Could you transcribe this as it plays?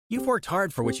You've worked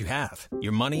hard for what you have.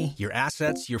 Your money, your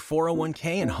assets, your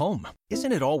 401k, and home.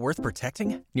 Isn't it all worth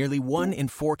protecting? Nearly 1 in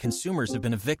 4 consumers have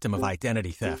been a victim of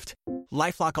identity theft.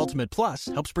 LifeLock Ultimate Plus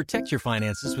helps protect your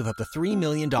finances with up to $3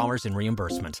 million in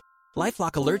reimbursement.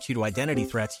 LifeLock alerts you to identity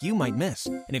threats you might miss.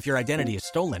 And if your identity is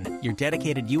stolen, your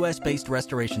dedicated U.S.-based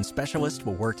restoration specialist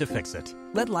will work to fix it.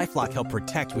 Let LifeLock help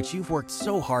protect what you've worked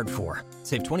so hard for.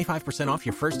 Save 25% off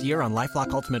your first year on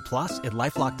LifeLock Ultimate Plus at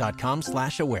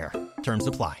LifeLock.com/aware. Terms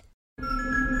apply.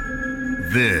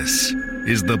 This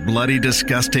is the Bloody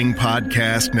Disgusting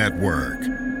Podcast Network.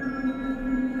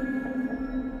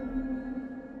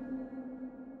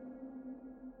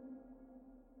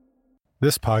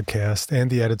 This podcast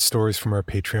and the added stories from our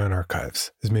Patreon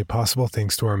archives is made possible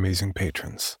thanks to our amazing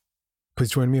patrons. Please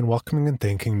join me in welcoming and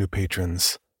thanking new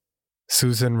patrons.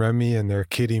 Susan, Remy, and their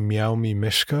kitty Meow Me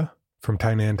Mishka from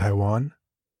Tainan, Taiwan.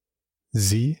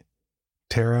 Z,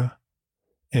 Tara,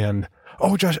 and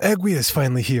Josh Agui is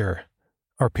finally here.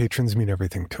 Our patrons mean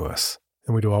everything to us,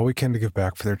 and we do all we can to give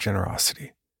back for their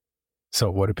generosity. So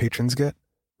what do patrons get?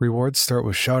 Rewards start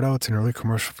with shoutouts and early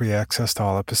commercial-free access to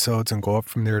all episodes and go up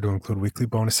from there to include weekly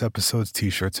bonus episodes,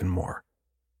 t-shirts, and more.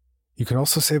 You can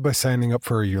also save by signing up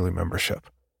for a yearly membership,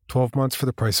 12 months for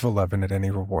the price of 11 at any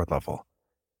reward level.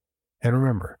 And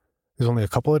remember, there's only a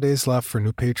couple of days left for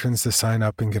new patrons to sign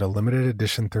up and get a limited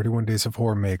edition 31 Days of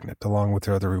Horror magnet along with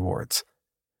their other rewards.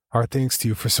 Our thanks to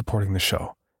you for supporting the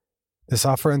show. This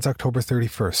offer ends October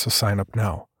 31st, so sign up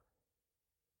now.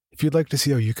 If you'd like to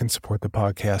see how you can support the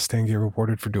podcast and get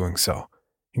rewarded for doing so,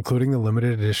 including the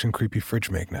limited edition Creepy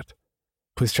Fridge Magnet,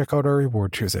 please check out our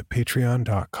reward tiers at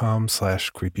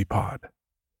patreon.com/creepypod.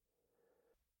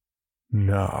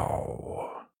 Now.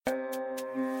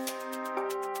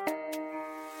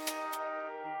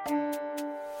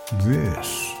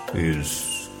 This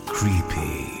is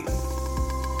Creepy,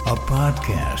 a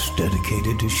podcast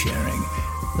dedicated to sharing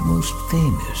the most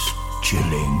famous,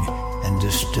 chilling, and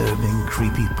disturbing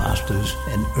creepypastas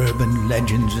and urban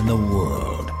legends in the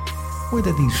world.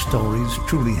 Whether these stories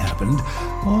truly happened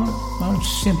or are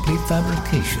simply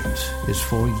fabrications is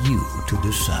for you to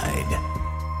decide.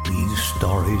 These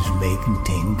stories may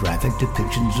contain graphic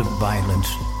depictions of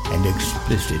violence and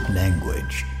explicit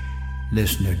language.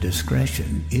 Listener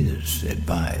discretion is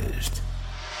advised.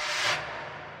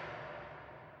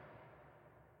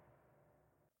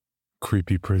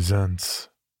 Creepy presents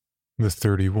The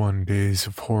 31 Days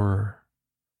of Horror,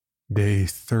 Day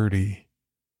 30.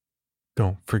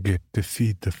 Don't forget to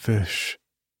feed the fish.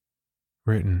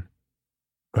 Written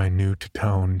by New to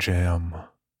Town Jam.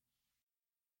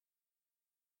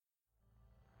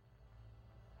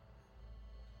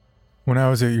 When I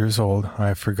was 8 years old,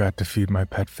 I forgot to feed my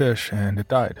pet fish and it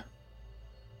died.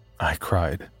 I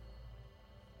cried.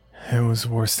 It was the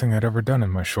worst thing I'd ever done in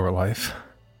my short life.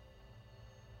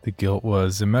 The guilt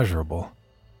was immeasurable.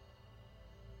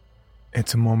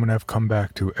 It's a moment I've come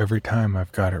back to every time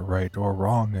I've got it right or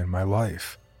wrong in my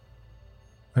life.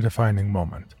 A defining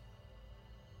moment.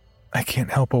 I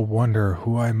can't help but wonder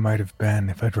who I might have been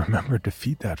if I'd remembered to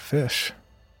feed that fish.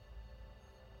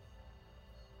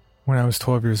 When I was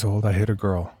 12 years old, I hit a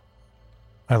girl.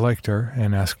 I liked her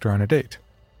and asked her on a date.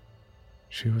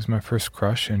 She was my first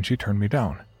crush and she turned me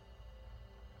down.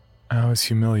 I was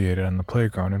humiliated on the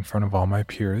playground in front of all my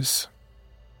peers,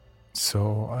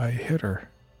 so I hit her.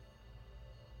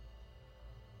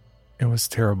 It was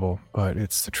terrible, but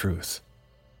it's the truth.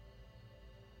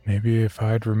 Maybe if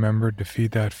I'd remembered to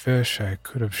feed that fish, I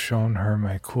could have shown her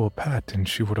my cool pet and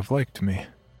she would have liked me.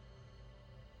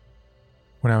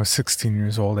 When I was 16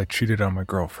 years old, I cheated on my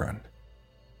girlfriend.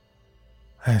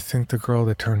 I think the girl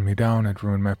that turned me down had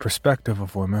ruined my perspective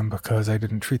of women because I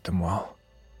didn't treat them well.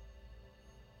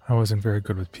 I wasn't very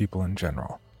good with people in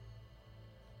general.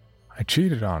 I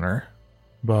cheated on her,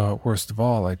 but worst of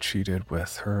all, I cheated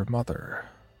with her mother.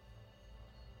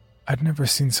 I'd never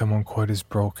seen someone quite as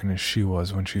broken as she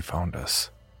was when she found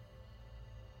us.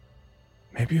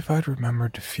 Maybe if I'd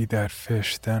remembered to feed that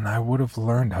fish, then I would have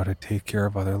learned how to take care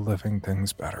of other living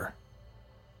things better.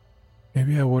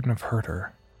 Maybe I wouldn't have hurt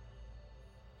her.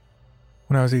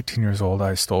 When I was 18 years old,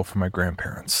 I stole from my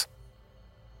grandparents.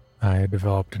 I had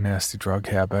developed a nasty drug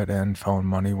habit and found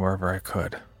money wherever I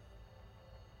could.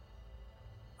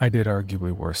 I did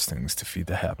arguably worse things to feed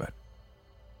the habit,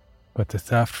 but the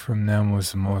theft from them was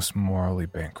the most morally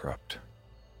bankrupt.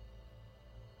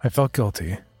 I felt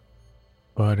guilty,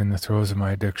 but in the throes of my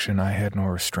addiction, I had no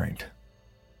restraint.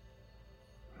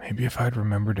 Maybe if I'd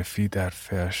remembered to feed that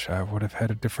fish, I would have had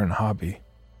a different hobby.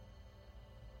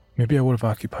 Maybe I would have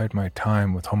occupied my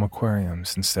time with home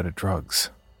aquariums instead of drugs.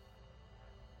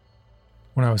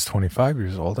 When I was 25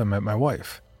 years old, I met my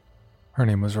wife. Her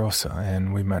name was Rosa,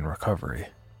 and we met in recovery.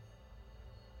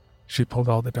 She pulled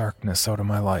all the darkness out of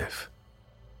my life.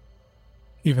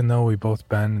 Even though we both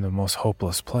been in the most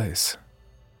hopeless place,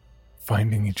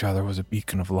 finding each other was a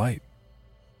beacon of light.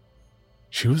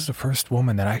 She was the first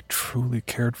woman that I truly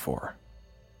cared for.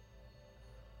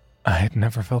 I had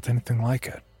never felt anything like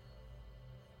it.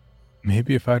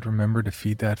 Maybe if I'd remembered to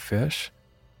feed that fish,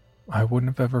 I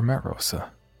wouldn't have ever met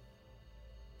Rosa.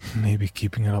 Maybe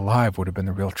keeping it alive would have been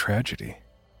the real tragedy.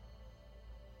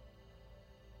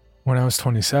 When I was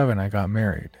 27, I got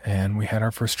married, and we had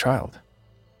our first child,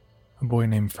 a boy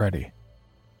named Freddie.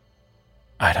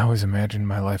 I'd always imagined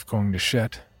my life going to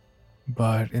shit,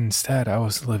 but instead I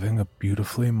was living a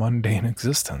beautifully mundane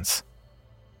existence.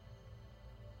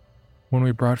 When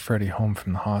we brought Freddie home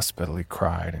from the hospital, he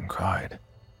cried and cried.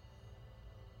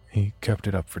 He kept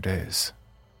it up for days.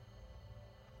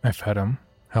 I fed him,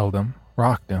 held him,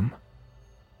 rocked him,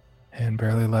 and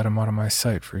barely let him out of my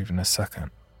sight for even a second.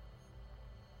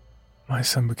 My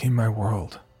son became my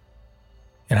world,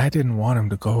 and I didn't want him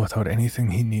to go without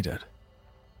anything he needed.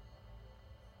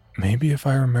 Maybe if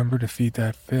I remembered to feed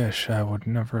that fish, I would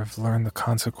never have learned the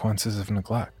consequences of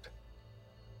neglect.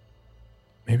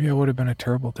 Maybe I would have been a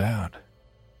terrible dad.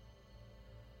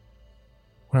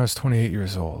 When I was 28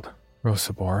 years old,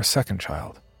 Rosa bore our second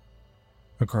child,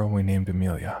 a girl we named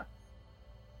Amelia.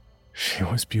 She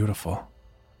was beautiful,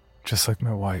 just like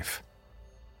my wife.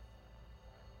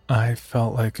 I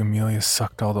felt like Amelia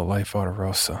sucked all the life out of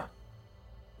Rosa,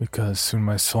 because soon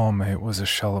my soulmate was a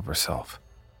shell of herself.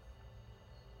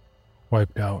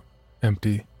 Wiped out,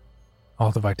 empty,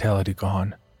 all the vitality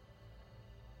gone.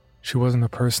 She wasn't the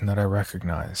person that I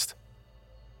recognized,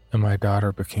 and my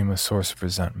daughter became a source of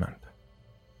resentment.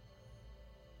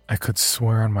 I could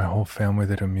swear on my whole family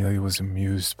that Amelia was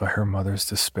amused by her mother's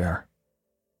despair.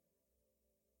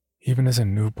 Even as a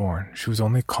newborn, she was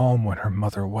only calm when her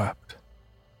mother wept.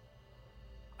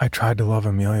 I tried to love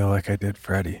Amelia like I did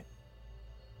Freddie.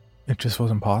 It just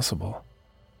wasn't possible.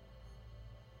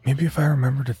 Maybe if I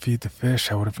remembered to feed the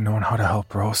fish, I would have known how to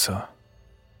help Rosa.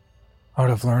 I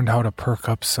would have learned how to perk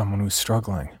up someone who's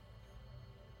struggling.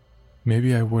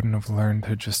 Maybe I wouldn't have learned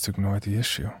to just ignore the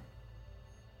issue.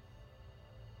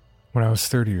 When I was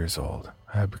 30 years old,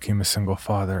 I became a single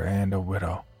father and a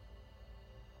widow.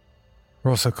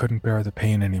 Rosa couldn't bear the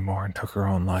pain anymore and took her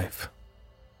own life.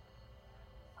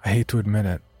 I hate to admit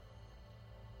it,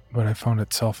 but I found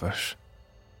it selfish.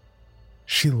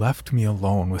 She left me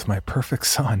alone with my perfect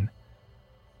son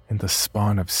and the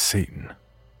spawn of Satan,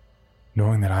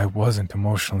 knowing that I wasn't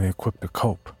emotionally equipped to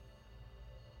cope.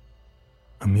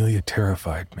 Amelia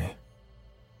terrified me.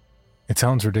 It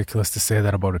sounds ridiculous to say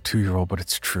that about a 2-year-old, but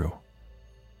it's true.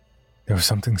 There was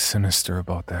something sinister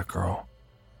about that girl.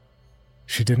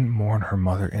 She didn't mourn her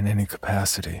mother in any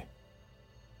capacity.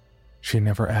 She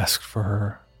never asked for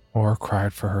her or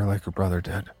cried for her like her brother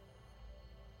did.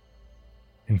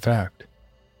 In fact,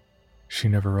 she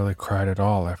never really cried at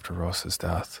all after Rosa's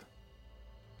death.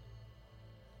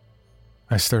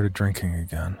 I started drinking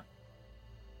again.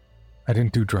 I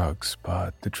didn't do drugs,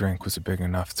 but the drink was a big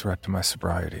enough threat to my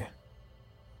sobriety.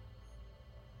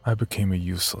 I became a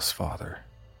useless father.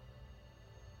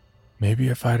 Maybe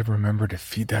if I'd have remembered to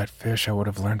feed that fish, I would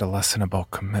have learned a lesson about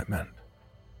commitment,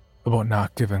 about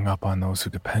not giving up on those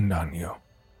who depend on you.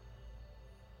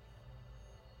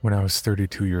 When I was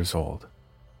 32 years old,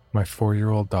 my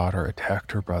 4-year-old daughter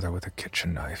attacked her brother with a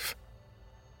kitchen knife.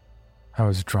 I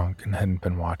was drunk and hadn't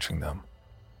been watching them.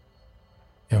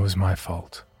 It was my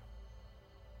fault.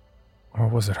 Or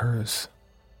was it hers?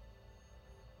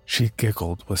 She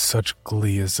giggled with such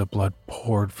glee as the blood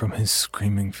poured from his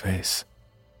screaming face.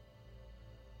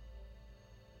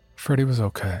 Freddie was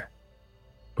okay,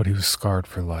 but he was scarred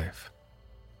for life.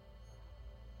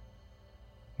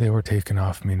 They were taken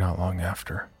off me not long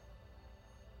after.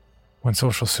 When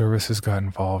social services got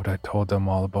involved, I told them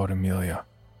all about Amelia,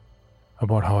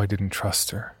 about how I didn't trust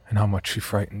her and how much she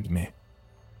frightened me,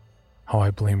 how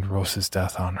I blamed Rosa's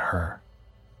death on her.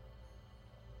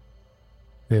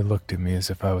 They looked at me as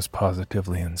if I was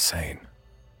positively insane.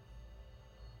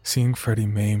 Seeing Freddie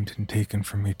maimed and taken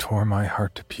from me tore my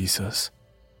heart to pieces.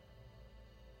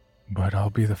 But I'll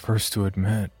be the first to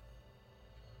admit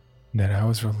that I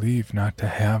was relieved not to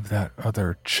have that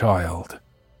other child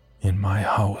in my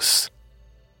house.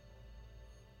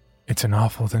 It's an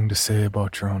awful thing to say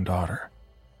about your own daughter,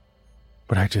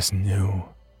 but I just knew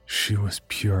she was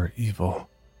pure evil.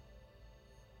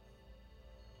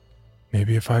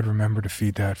 Maybe if I'd remembered to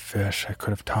feed that fish, I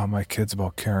could have taught my kids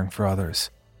about caring for others.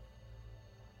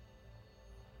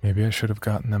 Maybe I should have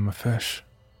gotten them a fish.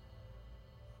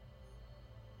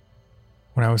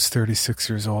 When I was 36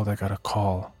 years old, I got a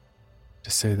call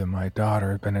to say that my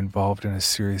daughter had been involved in a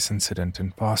serious incident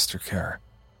in foster care.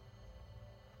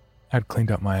 I'd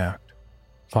cleaned up my act,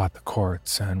 fought the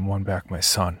courts, and won back my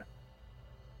son.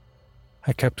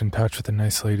 I kept in touch with the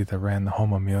nice lady that ran the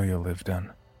home Amelia lived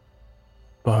in,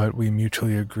 but we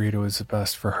mutually agreed it was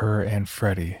best for her and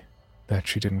Freddie that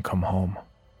she didn't come home.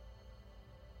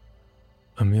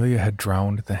 Amelia had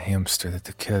drowned the hamster that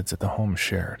the kids at the home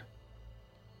shared.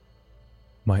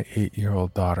 My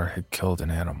 8-year-old daughter had killed an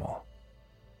animal.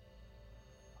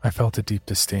 I felt a deep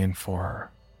disdain for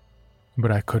her,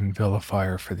 but I couldn't vilify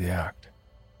her for the act.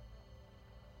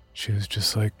 She was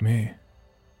just like me.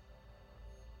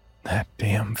 That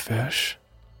damn fish.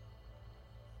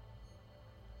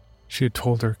 She had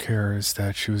told her carers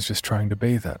that she was just trying to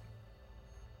bathe it.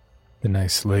 The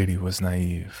nice lady was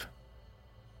naive,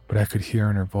 but I could hear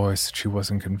in her voice that she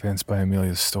wasn't convinced by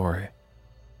Amelia's story.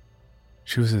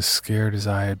 She was as scared as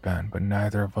I had been, but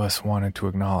neither of us wanted to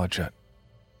acknowledge it.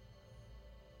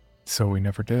 So we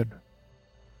never did.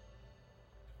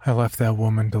 I left that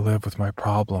woman to live with my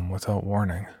problem without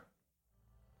warning.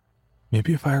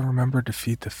 Maybe if I remembered to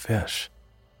feed the fish,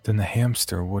 then the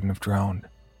hamster wouldn't have drowned.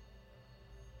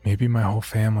 Maybe my whole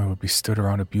family would be stood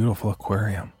around a beautiful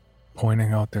aquarium,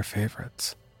 pointing out their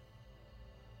favorites.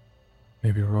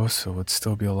 Maybe Rosa would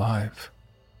still be alive.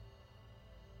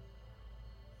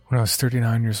 When I was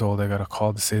 39 years old, I got a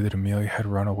call to say that Amelia had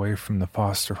run away from the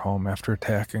foster home after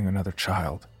attacking another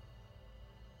child.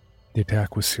 The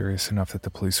attack was serious enough that the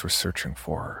police were searching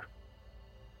for her.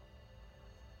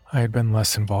 I had been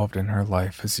less involved in her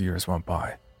life as years went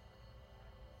by.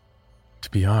 To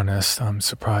be honest, I'm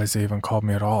surprised they even called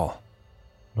me at all,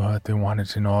 but they wanted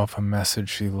to know if a message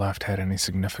she left had any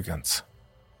significance.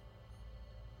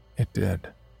 It did,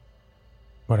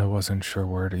 but I wasn't sure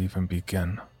where to even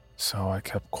begin, so I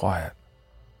kept quiet.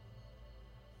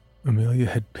 Amelia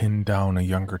had pinned down a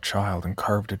younger child and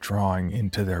carved a drawing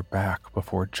into their back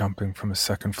before jumping from a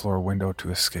second-floor window to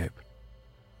escape.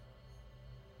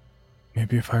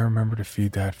 Maybe if I remember to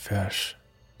feed that fish,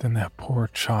 then that poor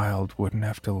child wouldn't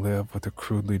have to live with a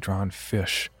crudely drawn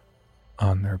fish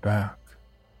on their back.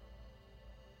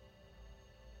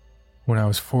 When I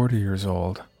was 40 years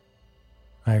old,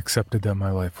 I accepted that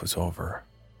my life was over.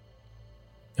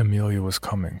 Amelia was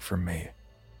coming for me,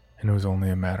 and it was only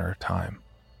a matter of time.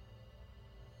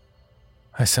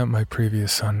 I sent my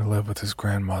previous son to live with his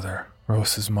grandmother,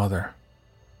 Rosa's mother.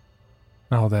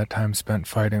 All that time spent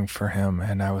fighting for him,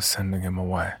 and I was sending him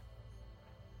away.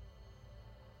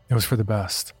 It was for the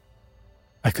best.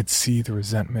 I could see the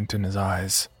resentment in his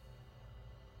eyes.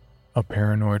 A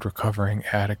paranoid, recovering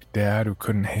addict dad who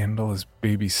couldn't handle his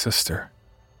baby sister.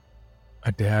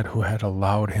 A dad who had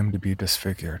allowed him to be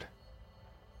disfigured.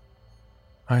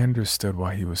 I understood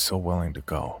why he was so willing to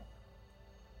go.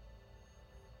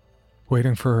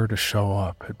 Waiting for her to show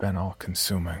up had been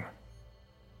all-consuming.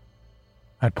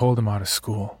 I'd pulled him out of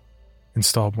school,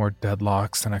 installed more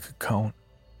deadlocks than I could count,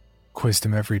 quizzed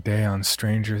him every day on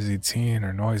strangers he'd seen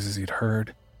or noises he'd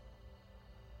heard.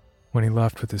 When he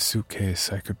left with his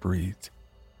suitcase, I could breathe.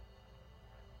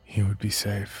 He would be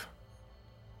safe.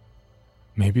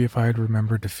 Maybe if I had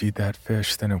remembered to feed that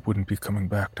fish, then it wouldn't be coming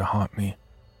back to haunt me.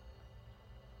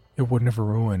 It wouldn't have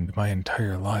ruined my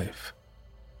entire life.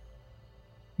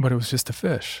 But it was just a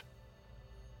fish.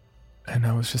 And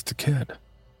I was just a kid.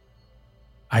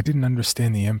 I didn't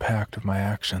understand the impact of my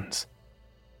actions.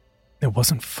 It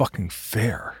wasn't fucking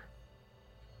fair.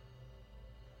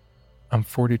 I'm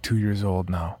 42 years old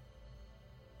now.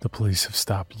 The police have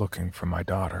stopped looking for my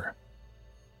daughter.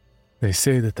 They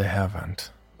say that they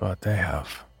haven't, but they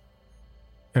have.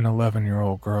 An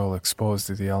 11-year-old girl exposed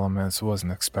to the elements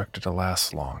wasn't expected to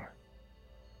last long.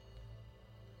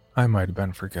 I might have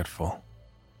been forgetful.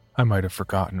 I might have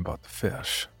forgotten about the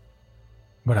fish.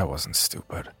 But I wasn't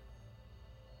stupid.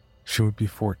 She would be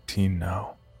 14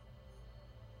 now.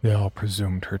 They all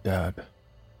presumed her dead.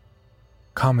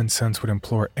 Common sense would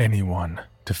implore anyone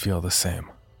to feel the same.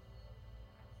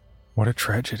 What a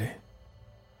tragedy.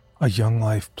 A young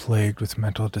life plagued with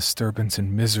mental disturbance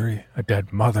and misery, a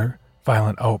dead mother,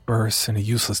 violent outbursts, and a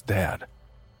useless dad,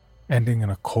 ending in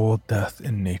a cold death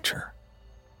in nature.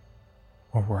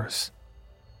 Or worse,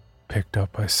 picked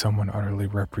up by someone utterly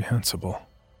reprehensible.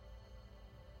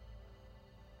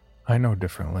 I know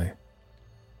differently.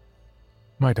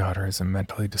 My daughter isn't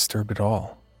mentally disturbed at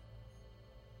all.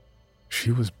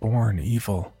 She was born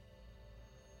evil.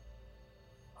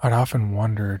 I'd often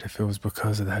wondered if it was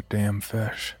because of that damn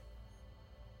fish.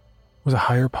 Was a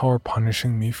higher power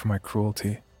punishing me for my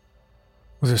cruelty?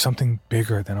 Was there something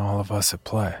bigger than all of us at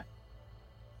play?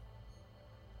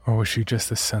 Or was she just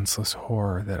the senseless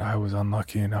horror that I was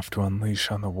unlucky enough to unleash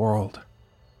on the world?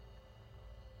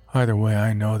 Either way,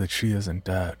 I know that she isn't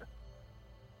dead.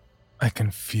 I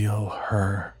can feel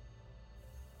her,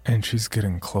 and she's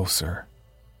getting closer.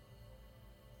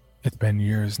 It's been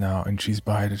years now, and she's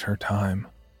bided her time.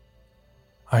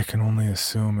 I can only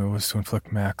assume it was to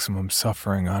inflict maximum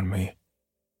suffering on me,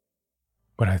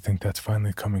 but I think that's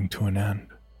finally coming to an end.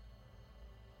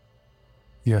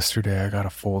 Yesterday, I got a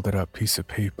folded up piece of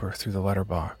paper through the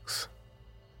letterbox.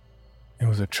 It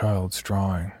was a child's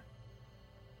drawing.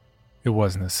 It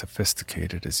wasn't as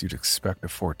sophisticated as you'd expect a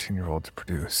 14-year-old to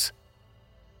produce,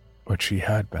 but she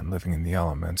had been living in the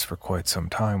elements for quite some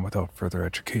time without further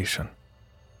education,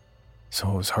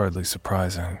 so it was hardly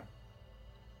surprising.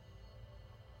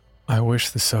 I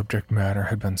wish the subject matter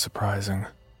had been surprising.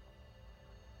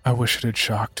 I wish it had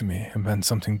shocked me and been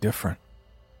something different.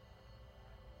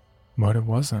 But it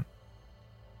wasn't.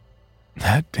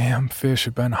 That damn fish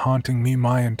had been haunting me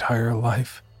my entire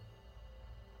life.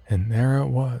 And there it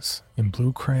was, in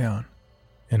blue crayon,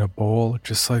 in a bowl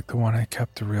just like the one I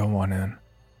kept the real one in.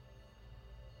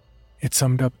 It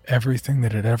summed up everything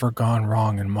that had ever gone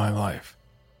wrong in my life.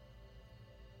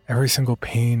 Every single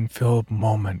pain-filled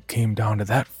moment came down to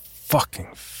that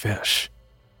fucking fish.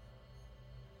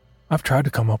 I've tried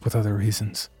to come up with other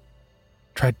reasons.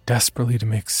 Tried desperately to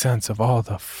make sense of all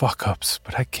the fuck-ups,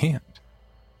 but I can't.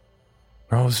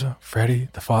 Rosa, Freddie,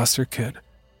 the foster kid.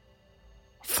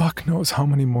 Fuck knows how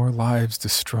many more lives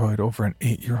destroyed over an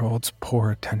 8-year-old's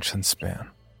poor attention span.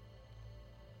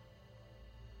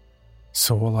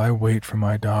 So while I wait for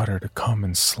my daughter to come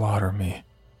and slaughter me,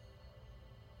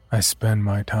 I spend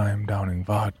my time downing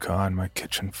vodka on my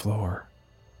kitchen floor,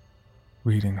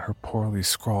 reading her poorly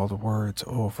scrawled words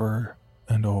over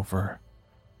and over.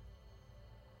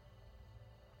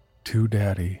 To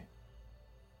Daddy,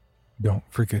 don't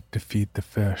forget to feed the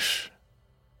fish.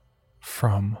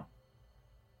 From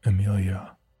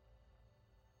Amelia.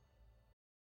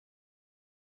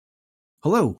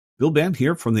 Hello, Bill Band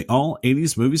here from the All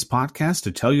 80s Movies podcast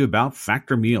to tell you about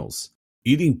Factor Meals.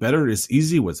 Eating better is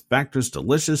easy with Factor's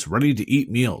delicious,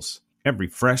 ready-to-eat meals. Every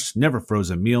fresh,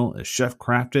 never-frozen meal is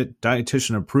chef-crafted,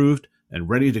 dietitian-approved, and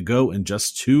ready to go in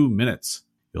just 2 minutes.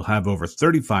 You'll have over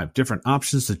 35 different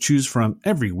options to choose from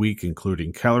every week,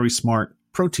 including Calorie Smart,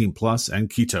 Protein Plus, and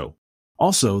Keto.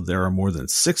 Also, there are more than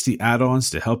 60 add-ons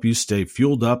to help you stay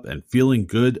fueled up and feeling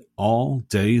good all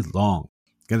day long.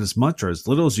 Get as much or as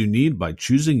little as you need by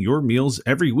choosing your meals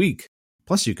every week.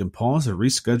 Plus, you can pause or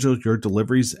reschedule your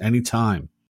deliveries anytime.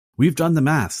 We've done the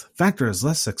math. Factor is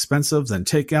less expensive than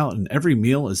takeout, and every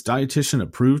meal is dietitian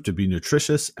approved to be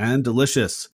nutritious and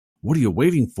delicious. What are you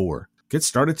waiting for? Get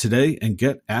started today and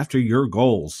get after your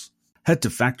goals. Head to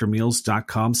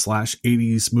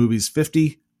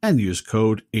factormeals.com/80smovies50 and use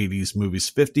code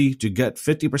 80smovies50 to get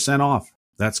 50% off.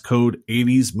 That's code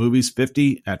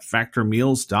 80smovies50 at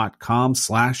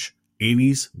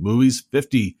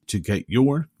factormeals.com/80smovies50 to get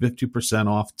your 50%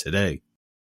 off today.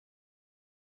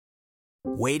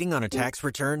 Waiting on a tax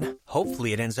return?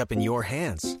 Hopefully it ends up in your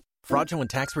hands. Fraudulent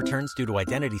tax returns due to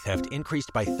identity theft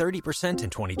increased by 30%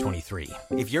 in 2023.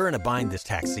 If you're in a bind this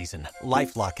tax season,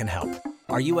 LifeLock can help.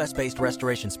 Our U.S.-based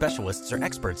restoration specialists are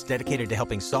experts dedicated to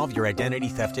helping solve your identity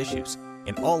theft issues.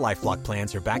 And all LifeLock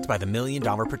plans are backed by the $1 Million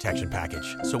Protection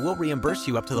Package. So we'll reimburse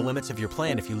you up to the limits of your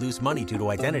plan if you lose money due to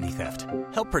identity theft.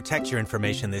 Help protect your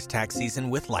information this tax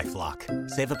season with LifeLock.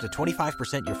 Save up to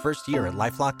 25% your first year at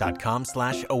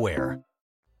LifeLock.com/aware.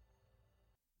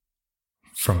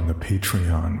 From the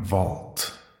Patreon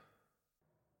Vault.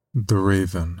 The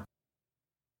Raven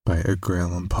by Edgar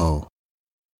Allan Poe.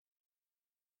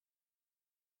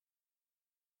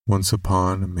 Once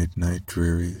upon a midnight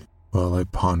dreary, while I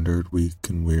pondered weak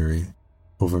and weary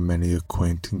over many a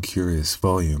quaint and curious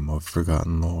volume of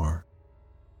forgotten lore,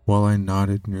 while I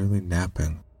nodded nearly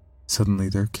napping, suddenly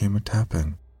there came a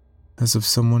tapping, as of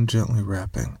someone gently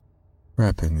rapping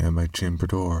at my chamber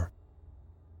door.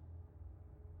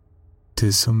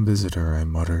 "'Tis some visitor," I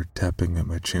muttered, tapping at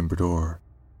my chamber door.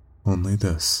 Only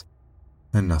this,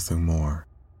 and nothing more.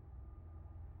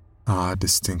 Ah,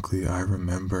 distinctly I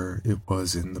remember it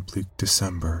was in the bleak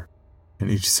December, and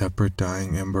each separate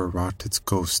dying ember wrought its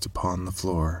ghost upon the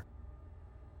floor.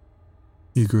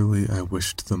 Eagerly I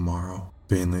wished the morrow,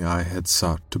 vainly I had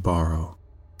sought to borrow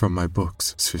from my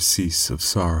books surcease of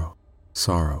sorrow,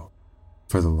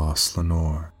 for the lost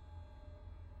Lenore.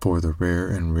 For the rare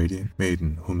and radiant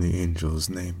maiden whom the angels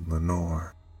named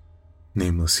Lenore,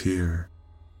 nameless here,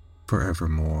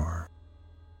 forevermore.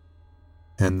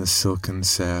 And the silken,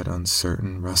 sad,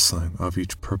 uncertain rustling of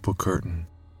each purple curtain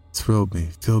thrilled me,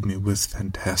 filled me with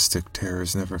fantastic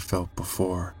terrors never felt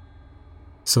before,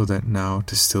 so that now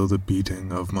to still the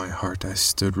beating of my heart I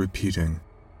stood repeating,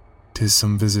 'Tis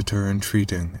some visitor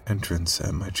entreating entrance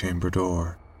at my chamber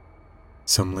door.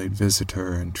 Some late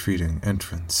visitor entreating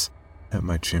entrance at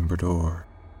my chamber door.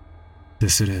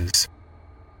 This it is,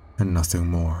 and nothing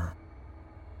more.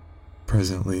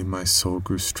 Presently my soul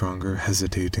grew stronger,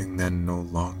 hesitating then no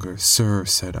longer. Sir,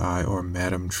 said I, or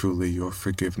madam, truly your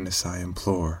forgiveness I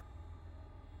implore.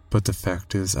 But the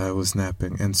fact is I was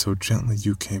napping, and so gently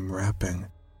you came rapping,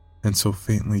 and so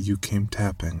faintly you came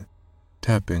tapping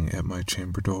at my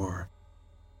chamber door,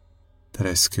 that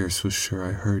I scarce was sure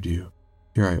I heard you,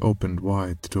 ere I opened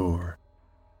wide the door.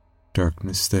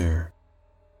 Darkness there,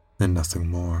 and nothing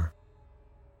more.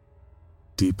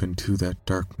 Deep into that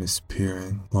darkness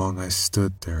peering, long I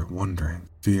stood there, wondering,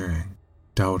 fearing,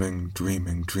 doubting,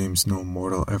 dreaming dreams no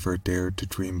mortal ever dared to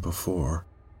dream before.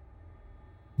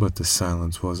 But the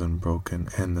silence was unbroken,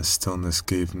 and the stillness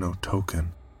gave no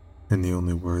token, and the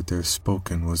only word there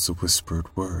spoken was the whispered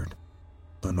word,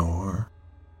 Lenore.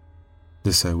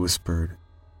 This I whispered,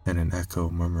 and an echo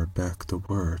murmured back the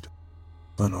word,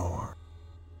 Lenore.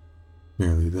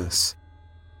 Merely this,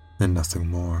 and nothing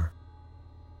more.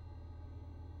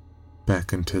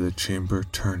 Back into the chamber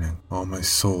turning, all my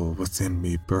soul within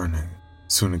me burning.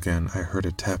 Soon again I heard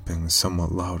a tapping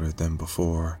somewhat louder than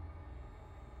before.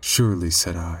 Surely,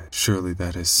 said I, surely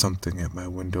that is something at my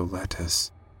window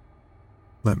lattice.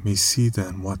 Let me see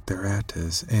then what thereat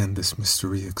is, and this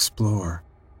mystery explore.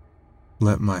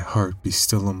 Let my heart be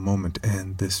still a moment,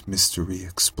 and this mystery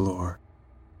explore.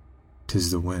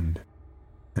 'Tis the wind,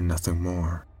 and nothing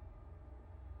more.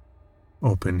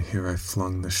 Open here I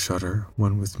flung the shutter,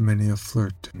 when with many a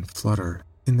flirt and flutter,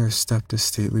 in there stepped a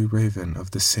stately raven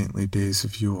of the saintly days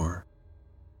of yore.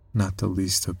 Not the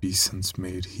least obeisance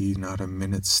made he, not a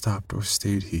minute stopped or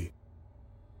stayed he,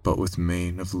 but with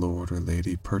mane of lord or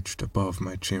lady perched above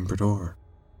my chamber door.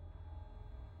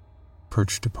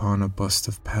 Perched upon a bust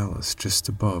of Pallas just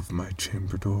above my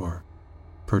chamber door,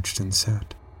 perched and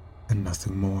sat, and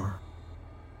nothing more.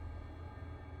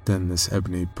 Then this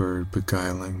ebony bird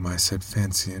beguiling my sad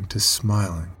fancy into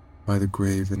smiling by the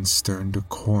grave and stern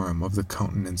decorum of the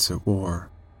countenance it wore.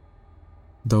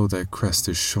 Though thy crest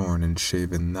is shorn and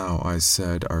shaven, thou, I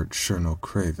said, art sure no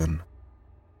craven,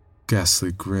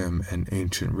 ghastly grim and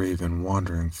ancient raven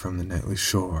wandering from the nightly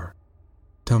shore.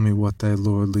 Tell me what thy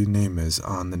lordly name is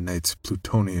on the night's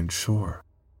Plutonian shore.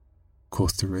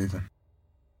 Quoth the raven,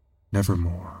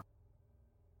 Nevermore.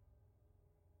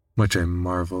 Much I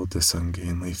marveled this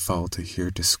ungainly fowl to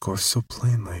hear discourse so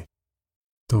plainly,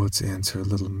 though its answer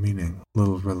little meaning,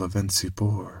 little relevancy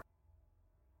bore.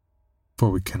 For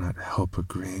we cannot help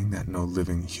agreeing that no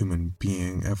living human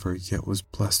being ever yet was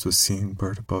blessed with seeing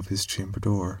bird above his chamber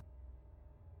door.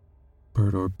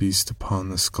 Bird or beast upon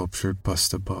the sculptured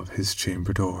bust above his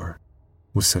chamber door,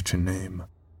 with such a name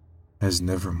as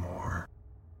Nevermore.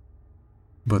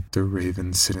 But the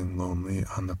raven sitting lonely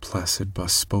on the placid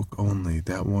bust spoke only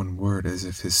that one word, as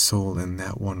if his soul in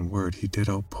that one word he did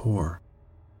outpour.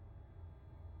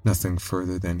 Nothing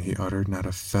further than he uttered, not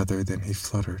a feather than he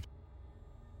fluttered,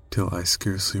 till I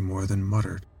scarcely more than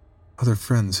muttered, Other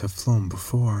friends have flown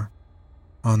before.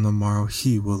 On the morrow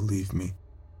he will leave me,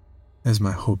 as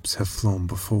my hopes have flown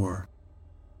before.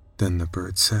 Then the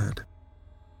bird said,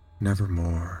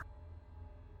 Nevermore.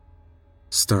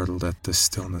 Startled at the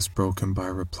stillness broken by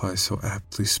reply so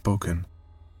aptly spoken,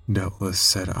 doubtless,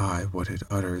 said I, what it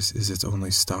utters is its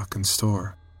only stock and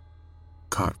store,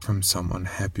 caught from some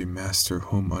unhappy master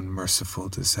whom unmerciful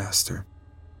disaster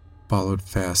followed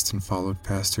fast and followed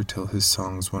faster till his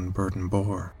songs one burden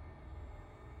bore,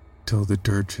 till the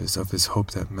dirges of his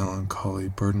hope that melancholy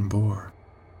burden bore,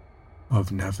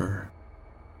 of never,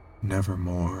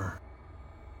 nevermore.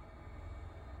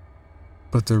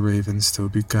 But the raven still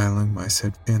beguiling my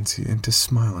sad fancy into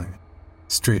smiling,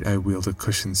 straight I wheeled a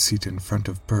cushioned seat in front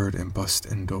of bird and bust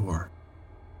and door.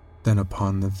 Then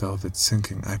upon the velvet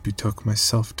sinking I betook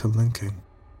myself to linking,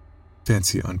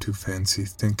 fancy unto fancy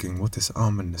thinking what this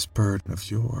ominous bird of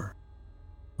yore,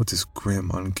 what this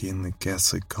grim, ungainly,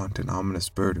 ghastly, gaunt, and ominous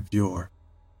bird of yore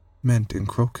meant in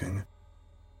croaking,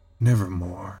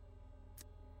 Nevermore.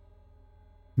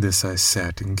 This I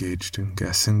sat engaged in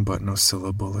guessing, but no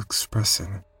syllable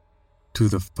expressing, to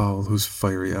the fowl whose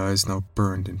fiery eyes now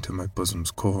burned into my bosom's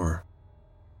core.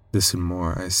 This and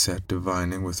more I sat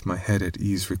divining, with my head at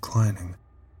ease reclining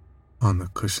on the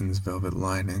cushion's velvet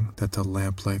lining that the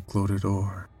lamplight gloated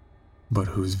o'er, but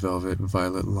whose velvet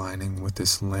violet lining with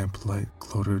this lamplight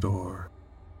gloated o'er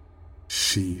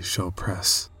she shall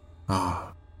press,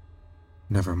 ah,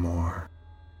 nevermore.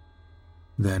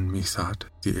 Then, methought,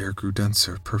 the air grew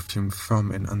denser, perfumed from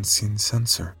an unseen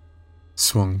censer,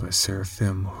 swung by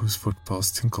seraphim whose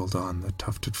footfalls tinkled on the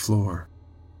tufted floor.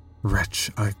 Wretch,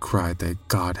 I cried, that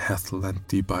God hath lent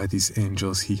thee, by these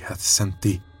angels he hath sent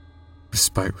thee,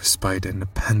 respite, and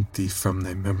nepent thee from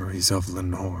thy memories of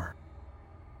Lenore.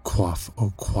 Quaff,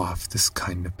 oh quaff, this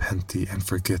kind nepenthe, and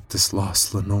forget this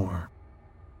lost Lenore.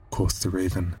 Quoth the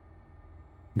raven,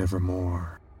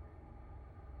 nevermore.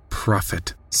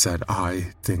 Prophet, said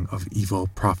I, thing of evil,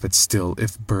 prophet still,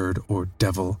 if bird or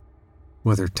devil,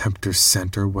 whether tempter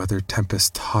sent or whether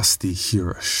tempest tossed thee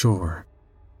here ashore.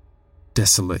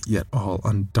 Desolate yet all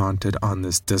undaunted, on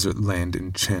this desert land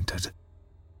enchanted,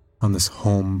 on this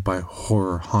home by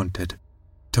horror haunted,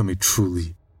 tell me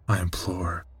truly, I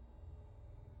implore,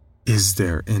 is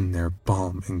there in there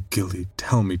balm and gilly?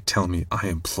 Tell me, I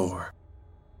implore.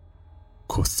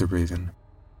 Quoth the raven,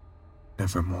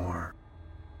 nevermore.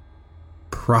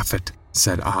 Prophet,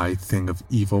 said I, thing of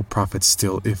evil, prophet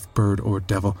still, if bird or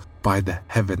devil, by the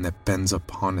heaven that bends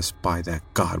upon us, by that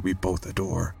God we both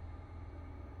adore.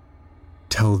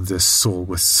 Tell this soul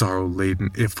with sorrow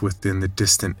laden, if within the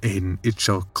distant Aidenn it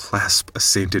shall clasp a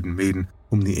sainted maiden,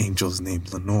 whom the angels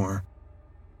named Lenore.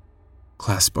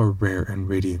 Clasp a rare and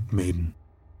radiant maiden,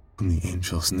 whom the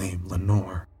angels named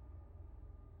Lenore.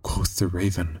 Quoth the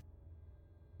raven,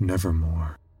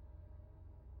 nevermore.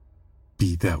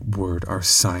 Be that word our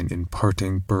sign in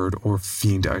parting, bird or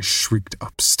fiend, I shrieked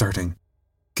up starting.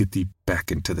 Get thee back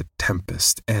into the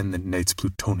tempest and the night's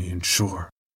Plutonian shore.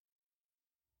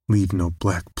 Leave no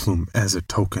black plume as a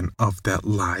token of that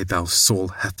lie thou soul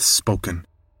hath spoken.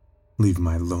 Leave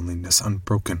my loneliness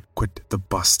unbroken, quit the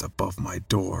bust above my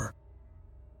door.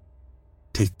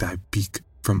 Take thy beak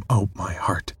from out my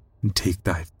heart, and take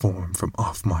thy form from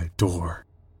off my door.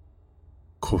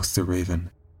 Quoth the raven,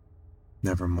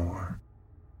 nevermore.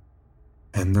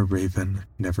 And the raven,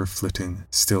 never flitting,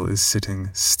 still is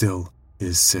sitting,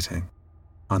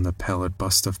 on the pallid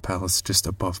bust of Pallas just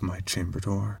above my chamber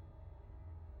door.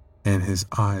 And his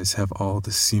eyes have all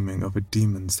the seeming of a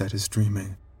demon's that is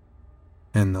dreaming,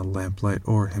 and the lamplight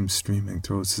o'er him streaming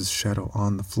throws his shadow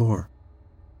on the floor.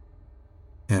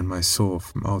 And my soul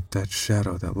from out that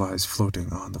shadow that lies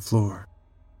floating on the floor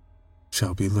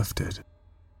shall be lifted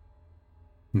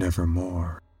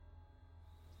nevermore.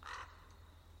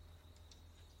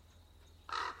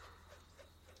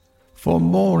 For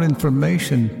more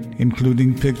information,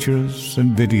 including pictures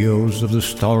and videos of the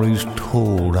stories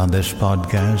told on this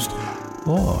podcast,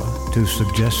 or to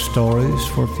suggest stories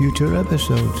for future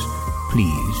episodes,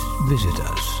 please visit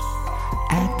us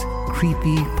at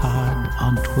CreepyPod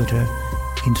on Twitter,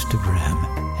 Instagram,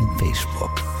 and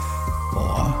Facebook,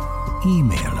 or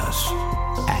email us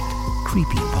at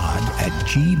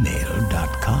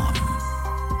creepypod@gmail.com.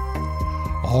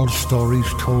 All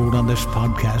stories told on this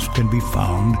podcast can be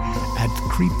found at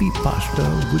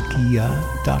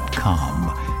creepypastawikia.com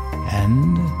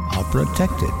and are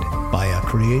protected by a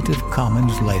Creative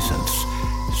Commons license.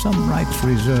 Some rights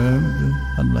reserved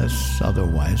unless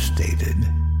otherwise stated.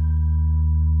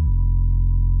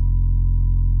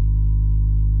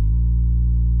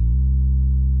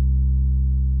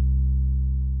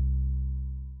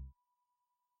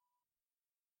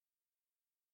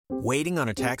 Waiting on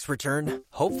a tax return?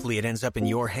 Hopefully it ends up in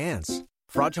your hands.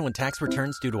 Fraudulent tax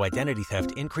returns due to identity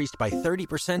theft increased by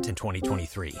 30% in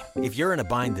 2023. If you're in a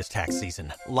bind this tax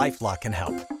season, LifeLock can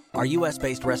help. Our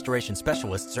U.S.-based restoration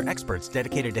specialists are experts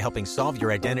dedicated to helping solve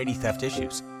your identity theft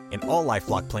issues. And all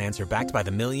LifeLock plans are backed by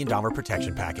the $1 Million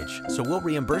Protection Package. So we'll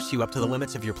reimburse you up to the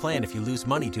limits of your plan if you lose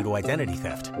money due to identity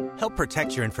theft. Help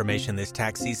protect your information this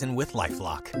tax season with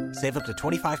LifeLock. Save up to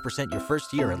 25% your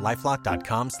first year at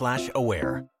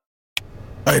LifeLock.com/aware.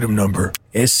 Item number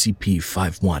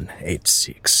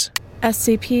SCP-5186.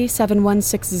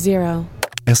 SCP-7160.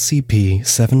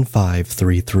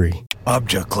 SCP-7533.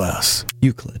 Object Class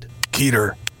Euclid.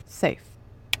 Keter. Safe.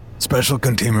 Special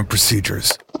Containment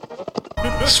Procedures.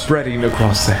 Spreading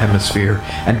across the hemisphere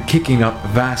and kicking up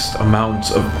vast amounts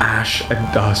of ash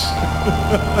and dust.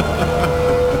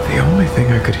 The only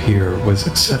thing I could hear was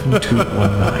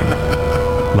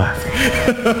 7219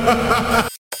 laughing.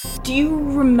 Do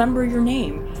you remember your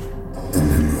name?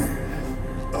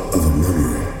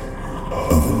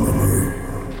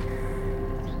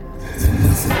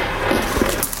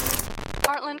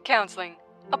 Heartland Counseling.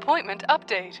 Appointment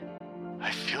update.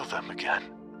 I feel them again.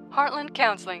 Heartland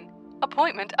Counseling.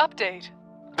 Appointment update.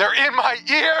 They're in my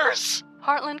ears!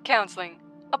 Heartland Counseling.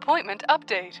 Appointment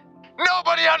update.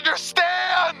 Nobody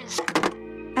understands!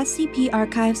 SCP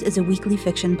Archives is a weekly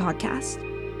fiction podcast.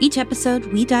 Each episode,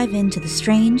 we dive into the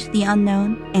strange, the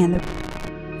unknown, and the...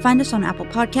 Find us on Apple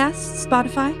Podcasts,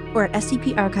 Spotify, or at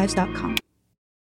scparchives.com.